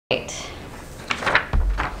Right.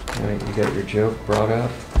 All right, you got your joke brought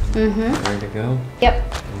up? Mm-hmm. Ready to go? Yep.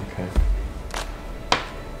 Okay.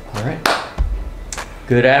 All right.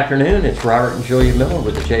 Good afternoon. It's Robert and Julia Miller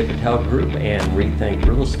with the J. Patel Group and Rethink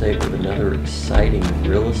Real Estate with another exciting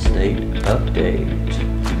real estate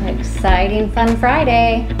update. Exciting, fun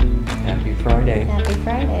Friday. Happy Friday. Happy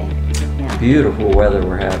Friday. Yeah. Beautiful weather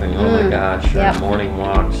we're having. Oh my gosh, Yep. our morning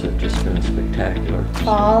walks have just been spectacular.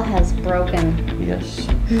 Fall has broken. Yes.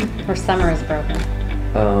 Or summer is broken.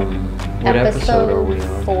 What episode are we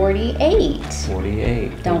on? 48.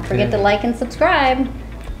 48. Don't forget to like and subscribe.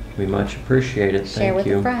 We much appreciate it. Share Thank with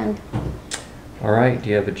you. a friend. All right, do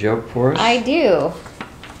you have a joke for us? I do.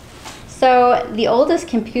 So, the oldest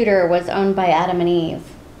computer was owned by Adam and Eve.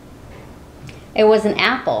 It was an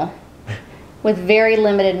Apple with very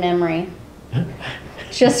limited memory.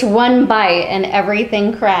 Just one byte and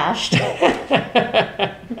everything crashed.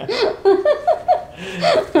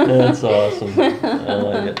 That's awesome. I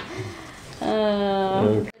like it.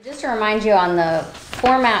 Okay. Just to remind you on the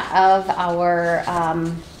format of our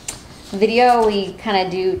video, we kind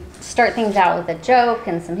of do start things out with a joke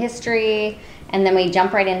and some history, and then we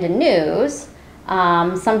jump right into news.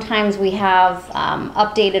 Sometimes we have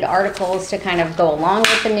updated articles to kind of go along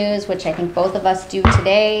with the news, which I think both of us do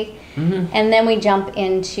today. Mm-hmm. And then we jump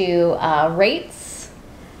into rates,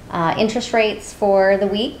 interest rates for the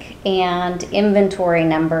week, and inventory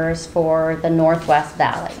numbers for the Northwest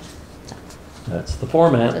Valley. That's the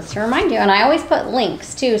format. Just to remind you, and I always put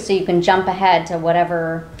links too, so you can jump ahead to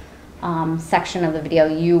whatever section of the video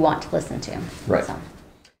you want to listen to. Right. So.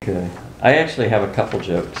 Okay. I actually have a couple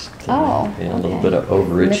jokes today. Oh, Yeah, okay. a little bit of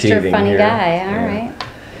overachieving Mr. Funny here. Guy, all Yeah. right.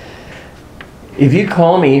 If you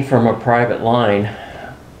call me from a private line,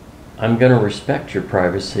 I'm going to respect your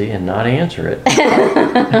privacy and not answer it.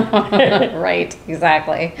 Right,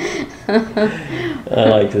 exactly. I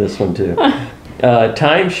like this one too.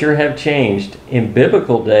 Times sure have changed. In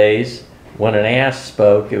biblical days, when an ass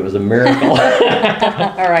spoke, it was a miracle.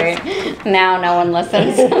 All right, now no one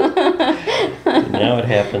listens. Now it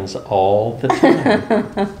happens all the time.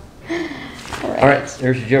 Right. All right,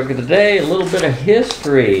 there's your joke of the day. A little bit of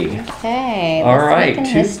history. Okay. All let's right, look in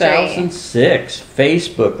history. 2006,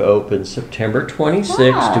 Facebook opened September 26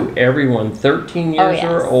 to everyone 13 years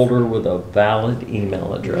or yes. older with a valid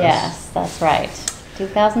email address. Yes, that's right.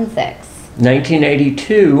 2006.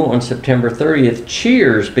 1982, on September 30th,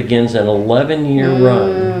 Cheers begins an 11-year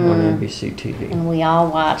run on NBC TV. And we all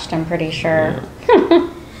watched, I'm pretty sure. Yeah.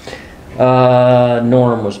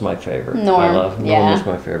 Norm was my favorite. Norm, Norm yeah. was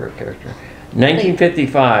my favorite character.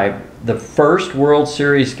 1955, the first World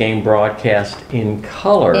Series game broadcast in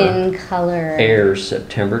color. In color. Airs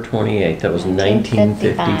September 28th. That was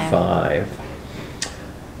 1955.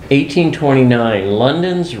 1829,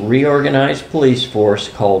 London's reorganized police force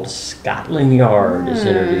called Scotland Yard is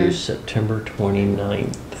introduced September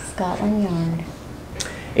 29th. Scotland Yard.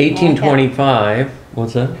 1825,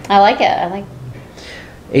 what's that? I like it. I like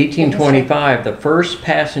 1825, the first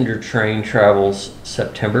passenger train travels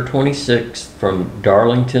September 26th from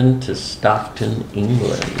Darlington to Stockton,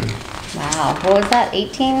 England. Wow. What was that?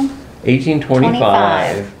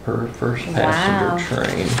 1825 per first passenger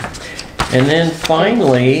train. And then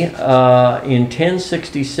finally, in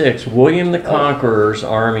 1066, William the Conqueror's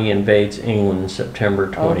army invades England September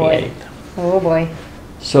 28th. Oh boy.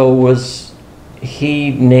 So was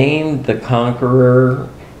he named the Conqueror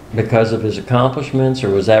because of his accomplishments, or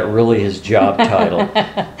was that really his job title?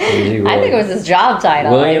 I think it was his job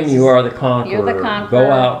title. William, you are the conqueror. You're the conqueror.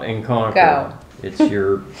 Go out and conquer. Go. It's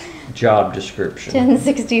your job description.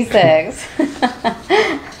 1066.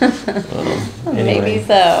 Anyway. Maybe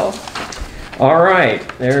so. All right,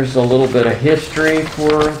 there's a little bit of history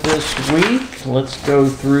for this week. Let's go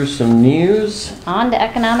through some news. On to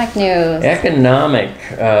economic news.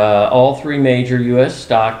 All three major U.S.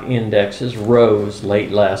 stock indexes rose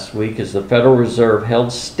late last week as the Federal Reserve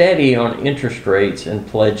held steady on interest rates and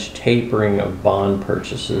pledged tapering of bond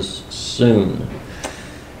purchases soon.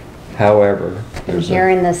 However, there's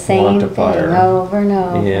hearing the same thing over and over and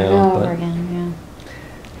over again.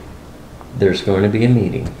 There's going to be a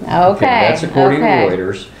meeting. Okay. That's according to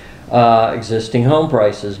Reuters. Existing home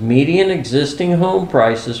prices. Median existing home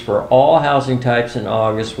prices for all housing types in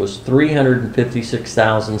August was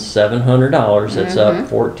 $356,700. That's up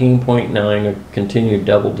 14.9, a continued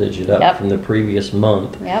double-digit up from the previous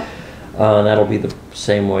month. Yep. That'll be the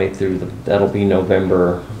same way through that'll be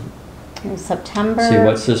November. In September. See,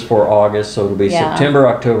 what's this for August? So it'll be September,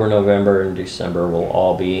 October, November, and December will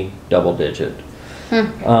all be double-digit.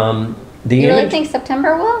 You really think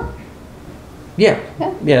September will? Yeah,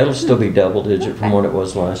 it'll still be double digit from what it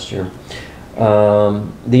was last year.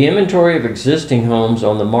 The inventory of existing homes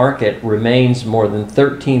on the market remains more than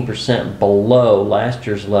 13% below last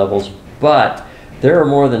year's levels, but there are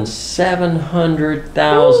more than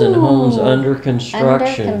 700,000 homes under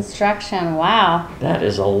construction. Under construction, wow. That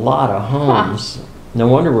is a lot of homes. Huh. No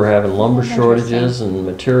wonder we're having lumber shortages and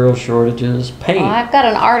material shortages. Paint. Well, I've got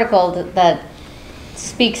an article that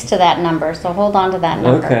speaks to that number, so hold on to that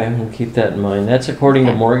number. Okay, we'll keep that in mind. That's according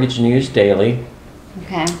to Mortgage News Daily.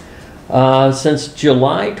 Okay. Since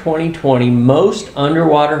July 2020, most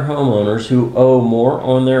underwater homeowners who owe more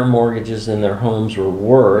on their mortgages than their homes were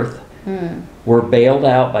worth were bailed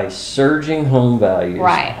out by surging home values.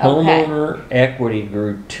 Right, okay. Homeowner equity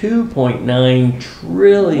grew 2.9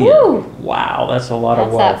 trillion. Woo! Wow, that's a lot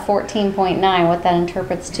of wealth. That's that 14.9, what that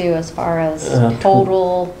interprets to as far as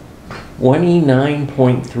total...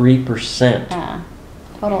 29.3%.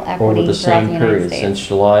 Total equity over the same period since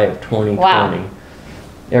July of 2020. Wow.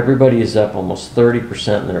 Everybody is up almost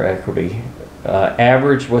 30% in their equity.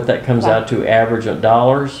 Average, what that comes out to, average of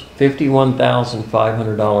dollars,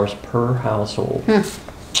 $51,500 per household.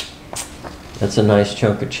 That's a nice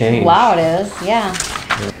chunk of change. Wow, it is, yeah.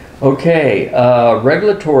 Okay,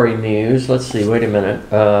 regulatory news. Let's see, wait a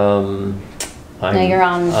minute. No, you're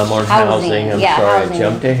on I'm on housing. I'm sorry, housing. I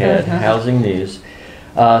jumped ahead. Housing news.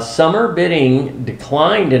 Summer bidding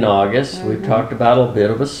declined in August. We've talked about a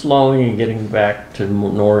bit of a slowing and getting back to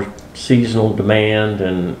more seasonal demand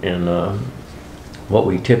and what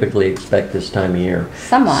we typically expect this time of year.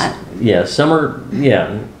 Somewhat. Yeah, summer,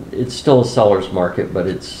 it's still a seller's market, but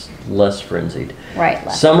it's less frenzied. Right.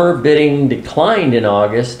 Summer bidding declined in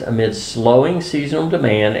August amid slowing seasonal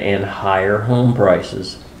demand and higher home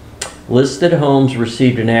prices. Listed homes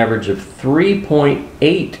received an average of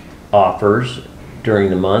 3.8 offers during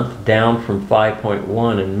the month, down from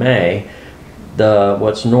 5.1 in May.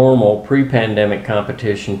 What's normal pre-pandemic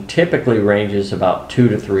competition typically ranges about 2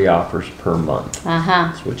 to 3 offers per month.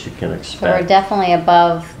 That's what you can expect. So we're definitely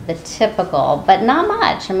above the typical, but not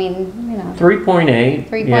much. I mean, 3.8.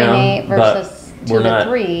 3.8 versus 2 to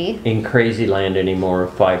 3. In crazy land anymore of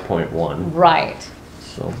 5.1. Right.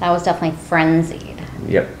 So that was definitely frenzied.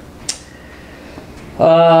 Yep.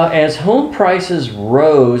 As home prices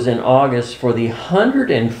rose in August for the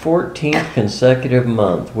 114th consecutive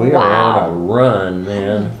month. We are on a run,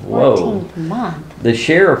 man. 14th month. The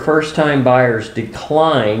share of first-time buyers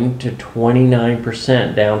declined to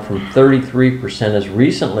 29%, down from 33% as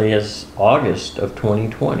recently as August of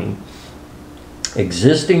 2020.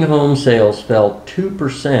 Existing home sales fell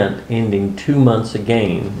 2%, ending 2 months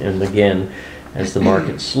again. And again, as the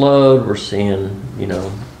market slowed, we're seeing,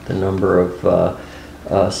 the number of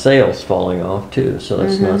sales falling off too, so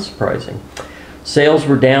that's not surprising. Sales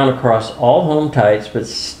were down across all home types, but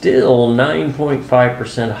still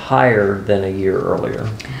 9.5% higher than a year earlier.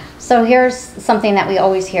 So here's something that we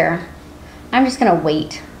always hear. I'm just going to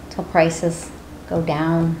wait till prices go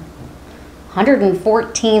down.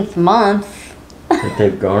 114th month. But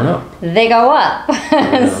they've gone up. They go up.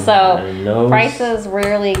 So those, prices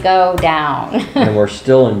rarely go down. And we're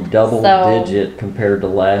still in double digit compared to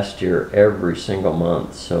last year every single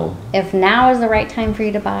month. So if now is the right time for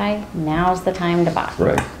you to buy, now's the time to buy.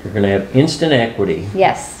 Right. You're going to have instant equity.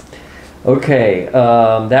 Yes. Okay,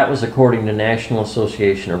 that was according to National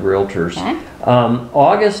Association of Realtors. Okay.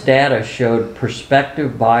 August data showed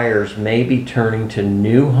prospective buyers may be turning to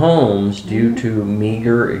new homes due to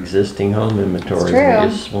meager existing home inventory. We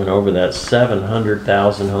just went over that,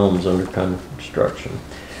 700,000 homes under construction.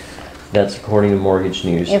 That's according to Mortgage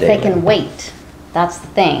News Daily. If they can wait, that's the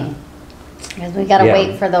thing. Because we got to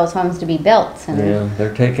wait for those homes to be built. And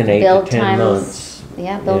they're taking 8 to 10 months.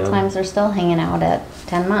 Yeah, build times are still hanging out at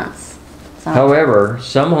 10 months. So. However,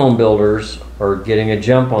 some home builders are getting a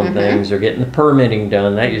jump on things. They're getting the permitting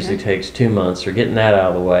done. That usually takes 2 months. They're getting that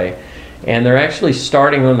out of the way. And they're actually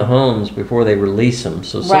starting on the homes before they release them.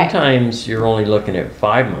 So sometimes you're only looking at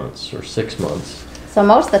 5 months or 6 months. So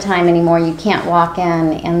most of the time anymore, you can't walk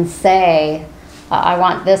in and say, I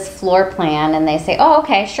want this floor plan. And they say, oh,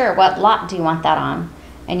 okay, sure. What lot do you want that on?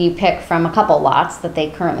 And you pick from a couple lots that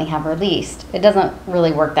they currently have released. It doesn't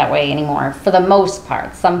really work that way anymore for the most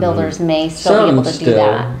part. Some builders may still be able to do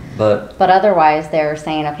that. But otherwise they're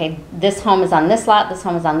saying, okay, this home is on this lot, this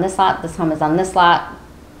home is on this lot, this home is on this lot.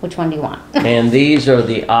 Which one do you want? And these are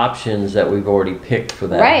the options that we've already picked for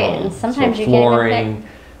that home. And sometimes you flooring,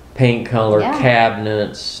 pick paint color,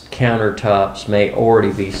 cabinets, countertops may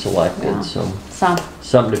already be selected. So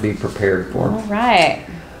something to be prepared for. All right.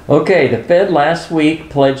 Okay, the Fed last week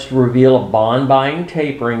pledged to reveal a bond buying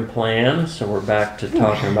tapering plan. So we're back to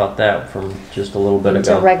talking about that from just a little bit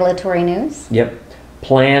ago. Regulatory news. Yep.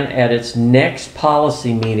 plan at its next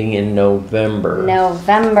policy meeting in November.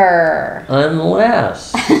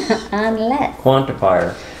 Unless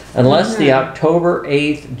quantifier. Unless the October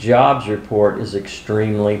 8th jobs report is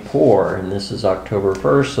extremely poor, and this is October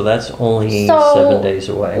 1st, so that's only 7 days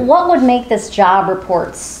away. What would make this job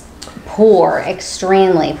reports poor,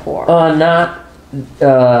 extremely poor? Not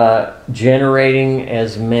generating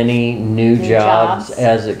as many new jobs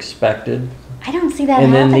as expected. I don't see that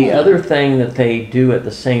And then happening. the other thing that they do at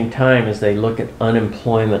the same time is they look at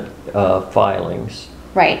unemployment filings.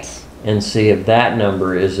 Right. And see if that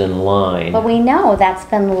number is in line. But we know that's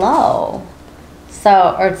been low.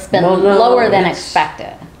 So, or it's been lower than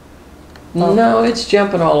expected. No, it's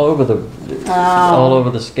jumping all over the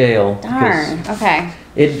scale. Darn. Okay.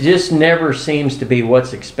 It just never seems to be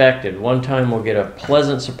what's expected. One time we'll get a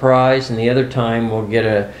pleasant surprise, and the other time we'll get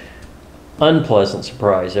a unpleasant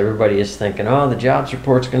surprise. Everybody is thinking, oh, the jobs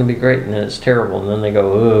report's going to be great, and then it's terrible. And then they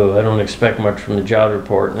go, oh, I don't expect much from the job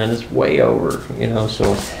report, and then it's way over, you know,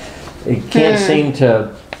 so it can't seem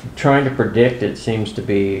to, trying to predict it seems to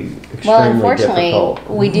be extremely difficult. Well, unfortunately,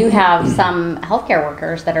 we do have some healthcare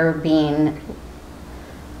workers that are being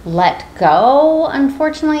let go,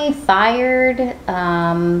 unfortunately, fired,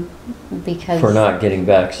 because for not getting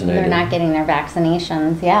vaccinated. they're not getting their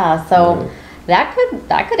vaccinations. Yeah, so that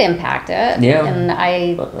could impact it. Yeah, and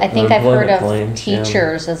I think I've heard of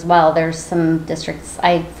teachers as well. There's some districts,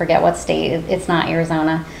 I forget what state. It's not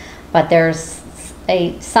Arizona, but there's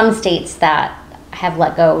some states that have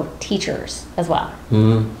let go teachers as well,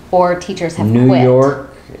 or teachers have quit. New York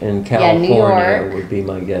and California New York would be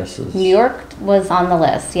my guesses. New York was on the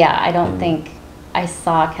list. Yeah, I don't think I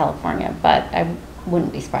saw California, but I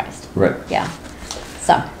wouldn't be surprised. Right. Yeah.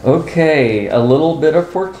 So. Okay, a little bit of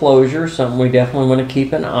foreclosure, something we definitely want to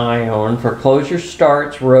keep an eye on. Foreclosure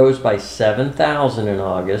starts rose by 7,000 in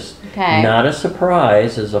August. Okay. Not a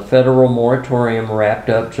surprise, as a federal moratorium wrapped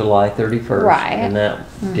up July 31st. Right. And that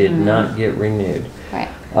did not get renewed. Right.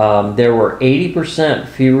 There were 80%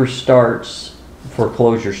 fewer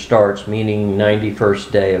foreclosure starts, meaning 91st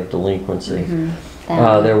day of delinquency.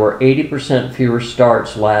 There were 80% fewer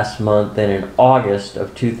starts last month than in August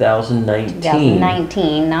of 2019.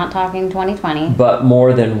 2019, not talking 2020. But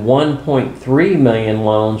more than 1.3 million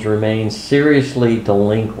loans remain seriously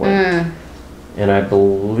delinquent. And I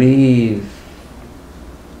believe,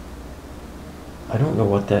 I don't know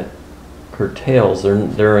what that curtails.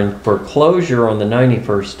 They're in foreclosure on the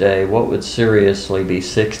 91st day. What would seriously be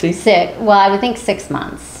 60? Well, I would think 6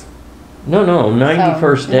 months. No,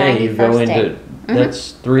 91st day you go 91st into, day.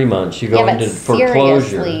 that's 3 months. You go into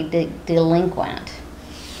foreclosure. Seriously delinquent.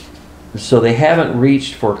 So they haven't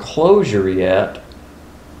reached foreclosure yet,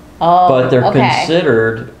 Oh, but they're okay.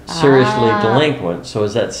 considered seriously delinquent. So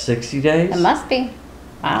is that 60 days? It must be.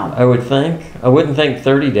 Wow. I would think. I wouldn't think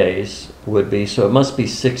 30 days would be, so it must be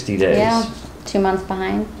 60 days. Yeah, 2 months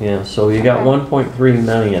behind. Yeah, so you got 1.3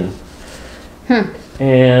 million.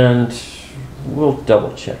 And we'll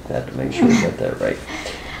double check that to make sure we got that right.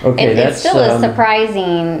 Okay, It still is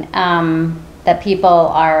surprising that people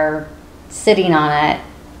are sitting on it,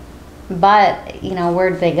 but, you know,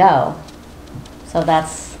 where'd they go? So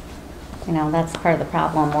that's, you know, that's part of the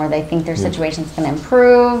problem, where they think their situation's going to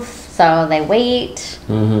improve, so they wait.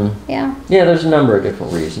 Yeah. Yeah, there's a number of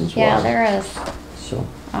different reasons why. Yeah, there is. So.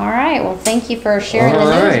 All right. Well, thank you for sharing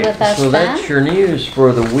the news with us, so that's your news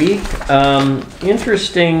for the week.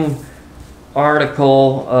 Interesting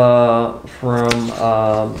article from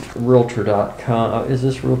Realtor.com. Is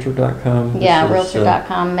this Realtor.com? Yeah,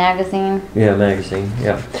 Realtor.com magazine. Yeah, magazine.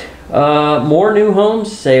 Yeah. More new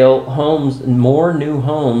homes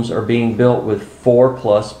are being built with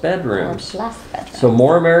 4+ bedrooms. 4+ bedrooms. So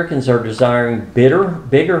more Americans are desiring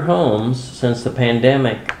bigger homes since the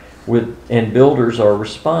pandemic, and builders are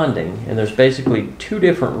responding. And there's basically 2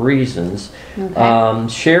 different reasons. Okay.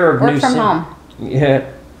 Share of Work from home. Yeah.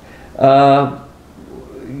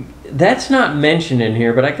 That's not mentioned in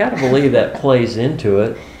here, but I gotta believe that plays into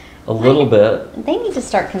it a little bit. They need to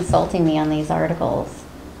start consulting me on these articles.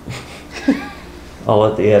 I'll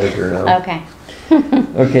let the editor know. Okay.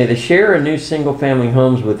 Okay, the share of new single-family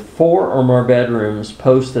homes with 4 or more bedrooms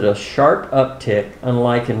posted a sharp uptick,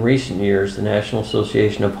 unlike in recent years, the National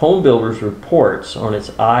Association of Home Builders reports on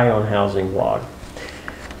its Eye on Housing blog.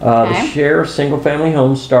 The share of single-family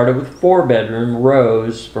homes started with 4-bedroom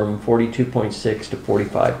rose from 42.6 to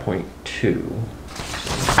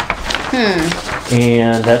 45.2.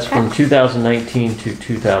 And that's from 2019 to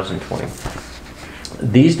 2020.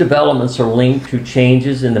 These developments are linked to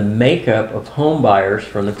changes in the makeup of home buyers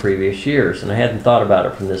from the previous years. And I hadn't thought about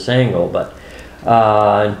it from this angle, but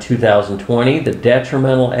In 2020, the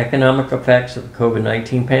detrimental economic effects of the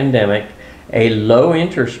COVID-19 pandemic, a low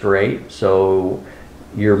interest rate, so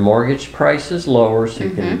your mortgage price is lower, so you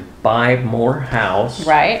can buy more house.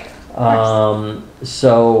 Right.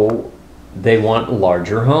 So they want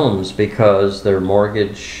larger homes because their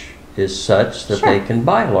mortgage is such that they can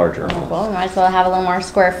buy larger homes. Well, we might as well have a little more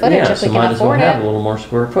square footage Yeah, if so we can might as well afford have a it. little more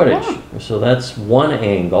square footage. Yeah. So that's one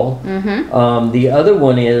angle. The other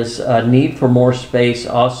one is a need for more space,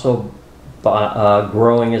 also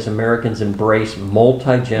growing as Americans embrace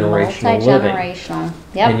multi-generational living. Multi-generational.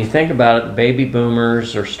 Yep. And you think about it, the baby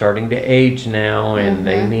boomers are starting to age now, and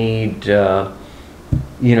they need,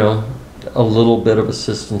 you know, a little bit of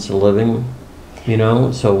assistance in living, you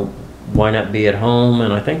know, so why not be at home?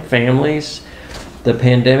 And I think families, the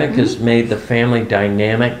pandemic has made the family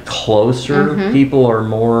dynamic closer. People are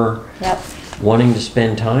more wanting to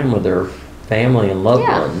spend time with their family and loved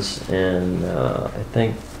ones, and I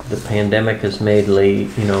think the pandemic has made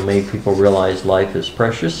people realize life is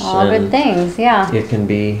precious. All and good things, yeah. it can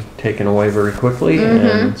be taken away very quickly,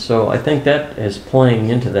 and so I think that is playing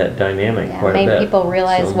into that dynamic quite a bit. Made people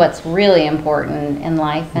realize what's really important in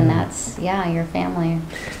life, and that's your family.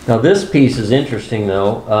 Now this piece is interesting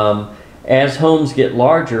though. As homes get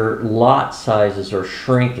larger, lot sizes are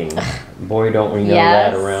shrinking. Boy, don't we know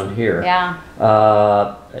that around here. Yeah.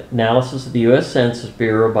 Analysis of the U.S. Census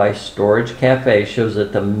Bureau by Storage Cafe shows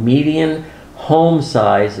that the median home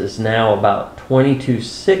size is now about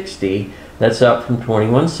 2260. That's up from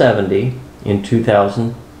 2170 in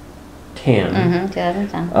 2010.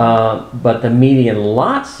 2010. But the median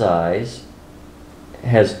lot size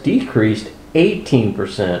has decreased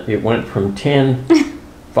 18%. It went from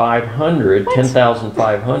 10,500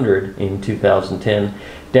 in 2010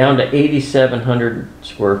 down to 8,700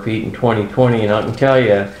 square feet in 2020, and I can tell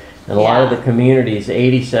you, in a lot of the communities,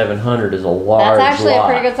 8,700 is a large lot. That's actually a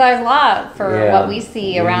pretty good sized lot for what we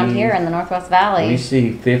see around here in the Northwest Valley. We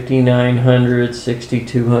see 5,900,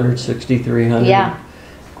 6,200, 6,300. Yeah.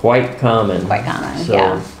 Quite common. Quite common,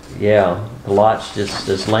 So, yeah, the lots just,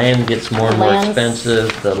 as land gets more and more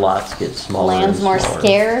expensive, the lots get smaller. Land's and more smaller.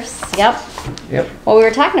 scarce. Yep. Well, we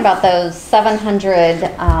were talking about those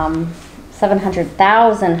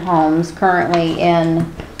 700,000 homes currently in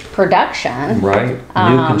production. Right.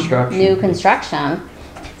 New construction. New construction.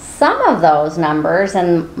 Some of those numbers,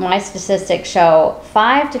 and my statistics show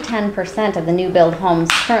 5 to 10% of the new build homes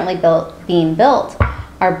currently being built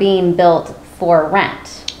are being built for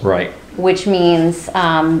rent. Right. Which means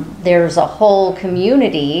there's a whole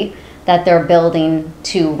community that they're building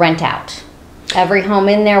to rent out. Every home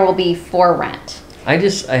in there will be for rent. I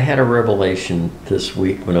had a revelation this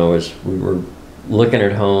week when we were looking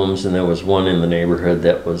at homes, and there was one in the neighborhood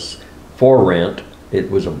that was for rent.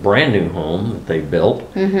 It was a brand new home that they built,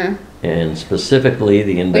 and specifically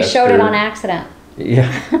the investor. We showed it on accident.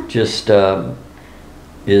 Yeah, just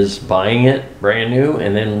is buying it brand new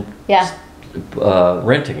and then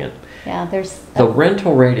renting it. Yeah, the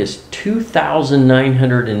rental rate is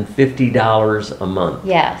 $2,950 a month.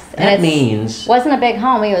 Yes, that means wasn't a big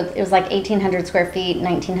home. It was like 1,800 square feet,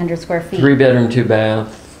 1,900 square feet. 3-bedroom, 2-bath. I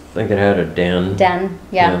think it had a den.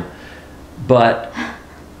 Yeah. But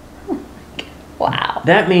wow,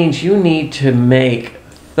 that means you need to make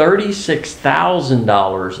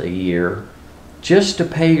 $36,000 a year just to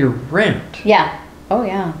pay your rent. Yeah. Oh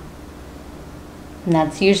yeah. And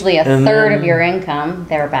that's usually a third of your income,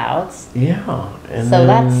 thereabouts. Yeah. And so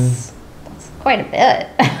that's quite a bit.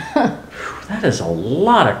 That is a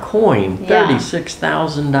lot of coin,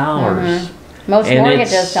 $36,000. Most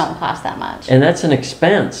mortgages don't cost that much. And that's an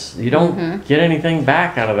expense. You don't get anything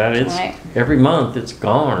back out of that. It's every month it's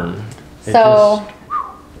gone.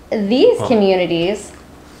 These communities,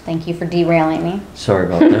 thank you for derailing me. Sorry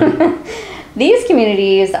about that. These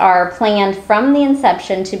communities are planned from the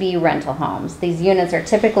inception to be rental homes. These units are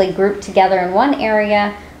typically grouped together in one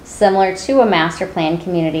area, similar to a master plan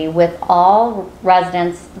community, with all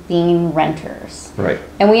residents being renters. Right.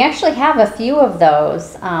 And we actually have a few of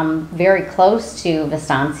those very close to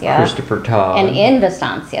Vistancia. Christopher Todd. And in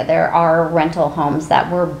Vistancia, there are rental homes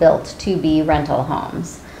that were built to be rental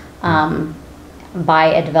homes by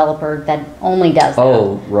a developer that only does that.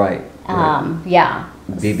 Oh, right. Yeah.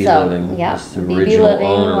 BB Living is the original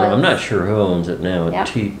owner. I'm not sure who owns it now.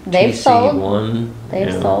 They've sold. TC1.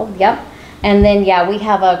 They've sold, yep. And then, we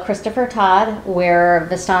have a Christopher Todd where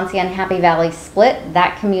Vistancia and Happy Valley split.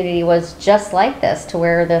 That community was just like this, to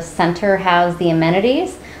where the center has the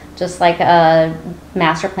amenities, just like a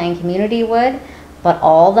master plan community would. But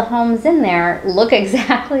all the homes in there look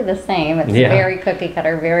exactly the same. It's very cookie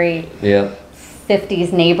cutter, very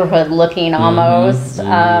 50s neighborhood looking almost.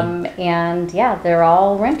 And and yeah, they're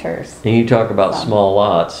all renters. And you talk about small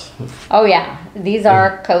lots. Oh yeah, these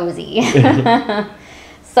are cozy.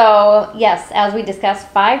 So yes, as we discussed,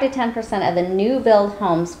 5 to 10% of the new build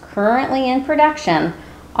homes currently in production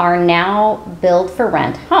are now built for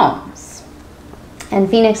rent homes. And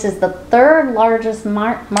Phoenix is the third largest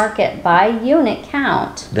market by unit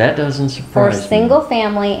count. That doesn't surprise me. For single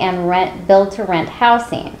family and build to rent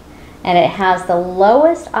housing. And it has the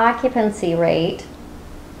lowest occupancy rate,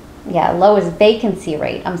 lowest vacancy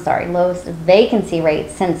rate since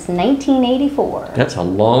 1984. That's a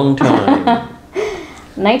long time.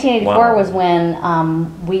 1984 was when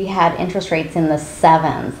we had interest rates in the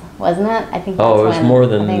 7s, wasn't it? I think. It was more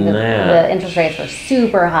than that. The interest rates were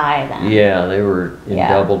super high then. Yeah, they were in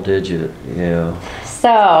double digit. Yeah. So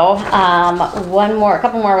a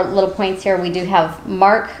couple more little points here. We do have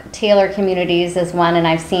Mark Taylor Communities is one, and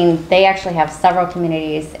I've seen they actually have several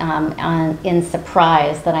communities in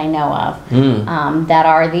Surprise that I know of that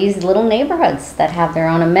are these little neighborhoods that have their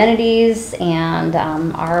own amenities and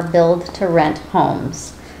are built to rent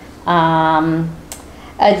homes.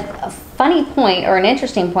 A funny point or an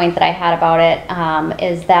interesting point that I had about it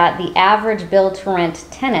is that the average build to rent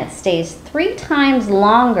tenant stays 3 times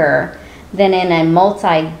longer than in a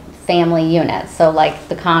multi-family unit. So like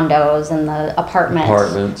the condos and the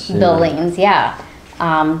apartments buildings,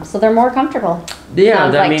 so they're more comfortable. Yeah,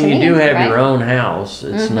 I mean, you do have your own house.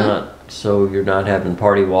 It's not, so you're not having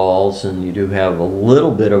party walls, and you do have a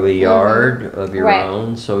little bit of a yard of your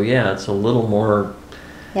own. So yeah, it's a little more,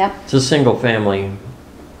 it's a single family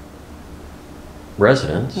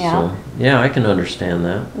residence. So yeah, I can understand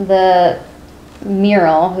that. The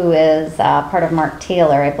Mural, who is part of Mark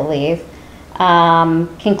Taylor, I believe,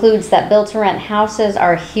 concludes that build-to-rent houses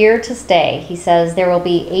are here to stay. He says there will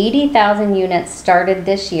be 80,000 units started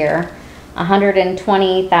this year,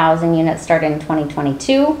 120,000 units started in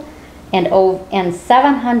 2022, and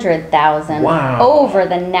 700,000 over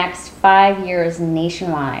the next 5 years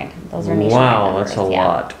nationwide. Those are nationwide numbers. That's a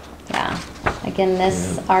lot. Yeah. Again,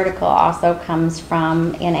 this article also comes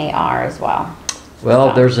from NAR as well.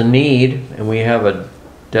 Well, there's a need, and we have a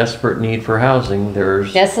desperate need for housing.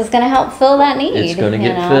 This is going to help fill that need. It's going to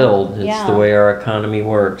get filled. It's the way our economy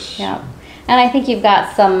works. Yeah. And I think you've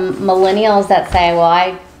got some millennials that say, well,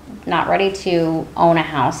 I'm not ready to own a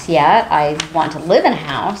house yet. I want to live in a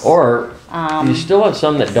house. Or you still have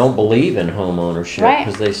some that don't believe in home ownership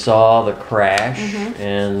because they saw the crash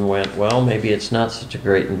and went, well, maybe it's not such a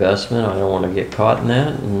great investment. I don't want to get caught in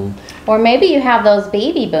that. Or maybe you have those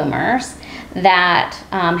baby boomers that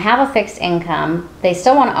have a fixed income. They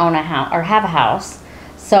still want to own a house or have a house,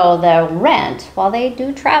 so they'll rent while they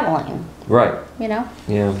do traveling. Right. You know?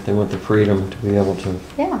 Yeah, they want the freedom to be able to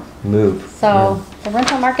move. So the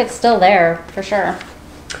rental market's still there for sure.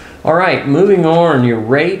 All right, moving on. Your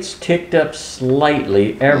rates ticked up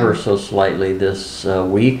slightly, ever so slightly this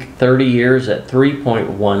week. 30 years at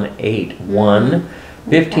 3.181.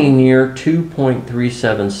 15-year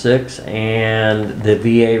 2.376, and the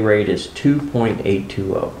VA rate is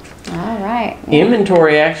 2.820. All right.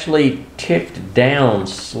 Inventory actually ticked down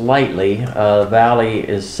slightly. Valley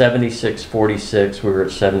is 76.46. We were at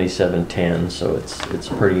 77.10, so it's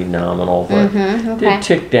pretty nominal, but did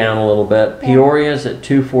tick down a little bit. Peoria's at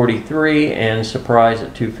 243 and Surprise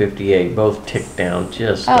at 258. Both ticked down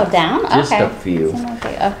just a few.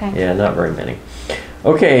 Okay. Yeah, not very many.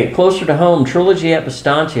 Okay, closer to home, Trilogy at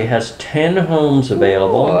Estancia has 10 homes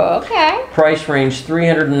available. Ooh, okay. Price range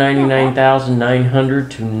 $399,900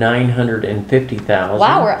 to $950,000.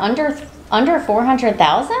 Wow, we're under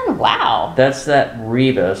 400,000. Wow. That's that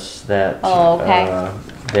Rebus that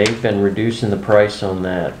they've been reducing the price on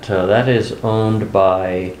that. That is owned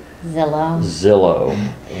by Zillow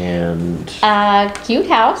and cute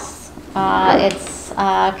house. It's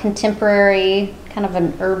contemporary, kind of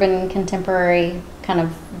an urban contemporary kind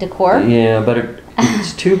of decor. Yeah, but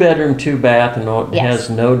it's 2-bedroom, 2-bath, and it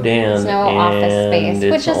has no den. There's no office space,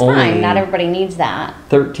 which is fine. Not everybody needs that.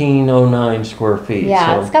 1,309 square feet.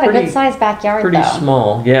 Yeah, so it's got a good sized backyard. Pretty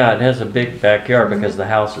small. Yeah, it has a big backyard because the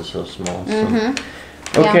house is so small. So.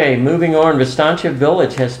 Okay, moving on. Estancia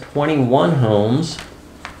Village has 21 homes.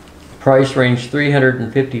 Price range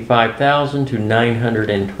 $355,000 to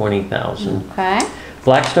 $920,000. Okay.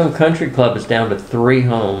 Blackstone Country Club is down to 3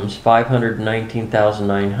 homes,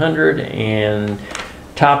 $519,900, and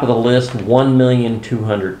top of the list,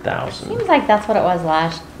 $1,200,000. Seems like that's what it was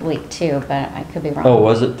last week too, but I could be wrong. Oh,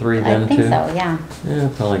 was it 3 then too? I think so, yeah. Yeah,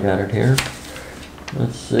 probably got it here.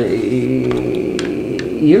 Let's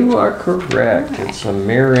see. You are correct. It's a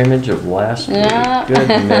mirror image of last week. Good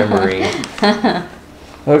memory.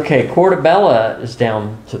 Okay, Portobello is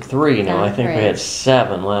down to 3 now. Down I think we three. had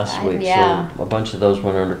 7 last week, yeah. so a bunch of those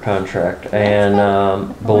went under contract. And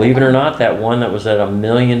believe it or not, that one that was at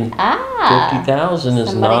 $1,050,000 is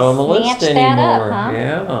somebody not on the list snatched that up, anymore. huh?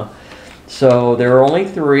 Yeah. So there are only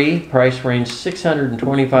 3. Price range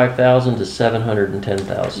 $625,000 to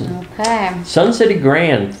 $710,000. Okay. Sun City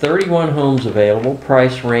Grand, 31 homes available.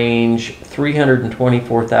 Price range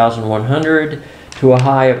 $324,100 to a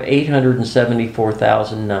high of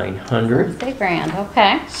 $874,900. City Grand,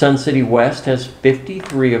 okay. Sun City West has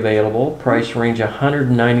 53 available. Price range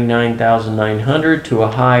 $199,900 to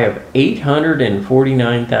a high of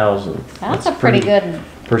 $849,000. That's a pretty good.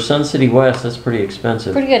 For Sun City West, that's pretty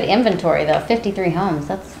expensive. Pretty good inventory though. 53 homes.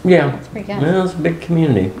 That's That's pretty good. Yeah, it's a big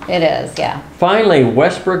community. It is, yeah. Finally,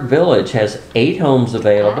 Westbrook Village has 8 homes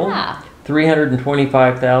available.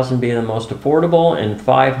 $325,000 being the most affordable and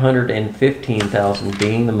 $515,000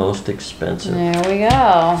 being the most expensive. There we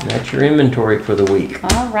go. That's your inventory for the week.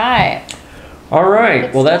 All right. All right.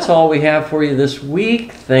 Good Well, that's stuff. all we have for you this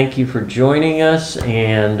week. Thank you for joining us,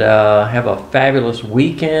 and have a fabulous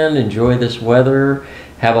weekend. Enjoy this weather.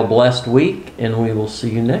 Have a blessed week, and we will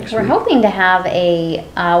see you next We're week. hoping to have a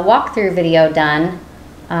walkthrough video done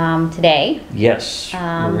today. Yes.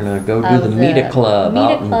 We're going to go do of the the Media Club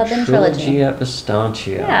Media out Club in in Trilogy Trilogy. at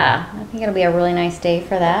Estancia. Yeah, I think it'll be a really nice day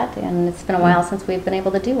for that, and it's been a while since we've been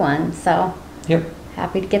able to do one, so Yep.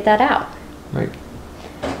 happy to get that out. Right.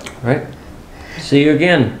 Right. See you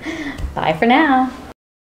again. Bye for now.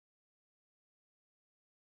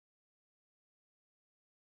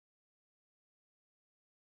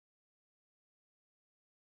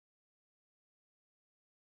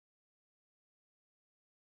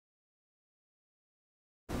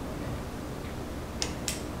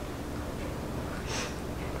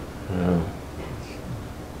 Oh.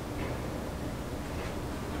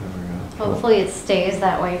 Hopefully it stays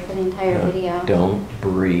that way for the entire video. Don't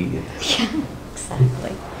breathe. Yeah,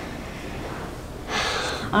 exactly.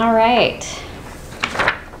 All right.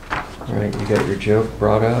 All right, you got your joke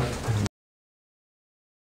brought up?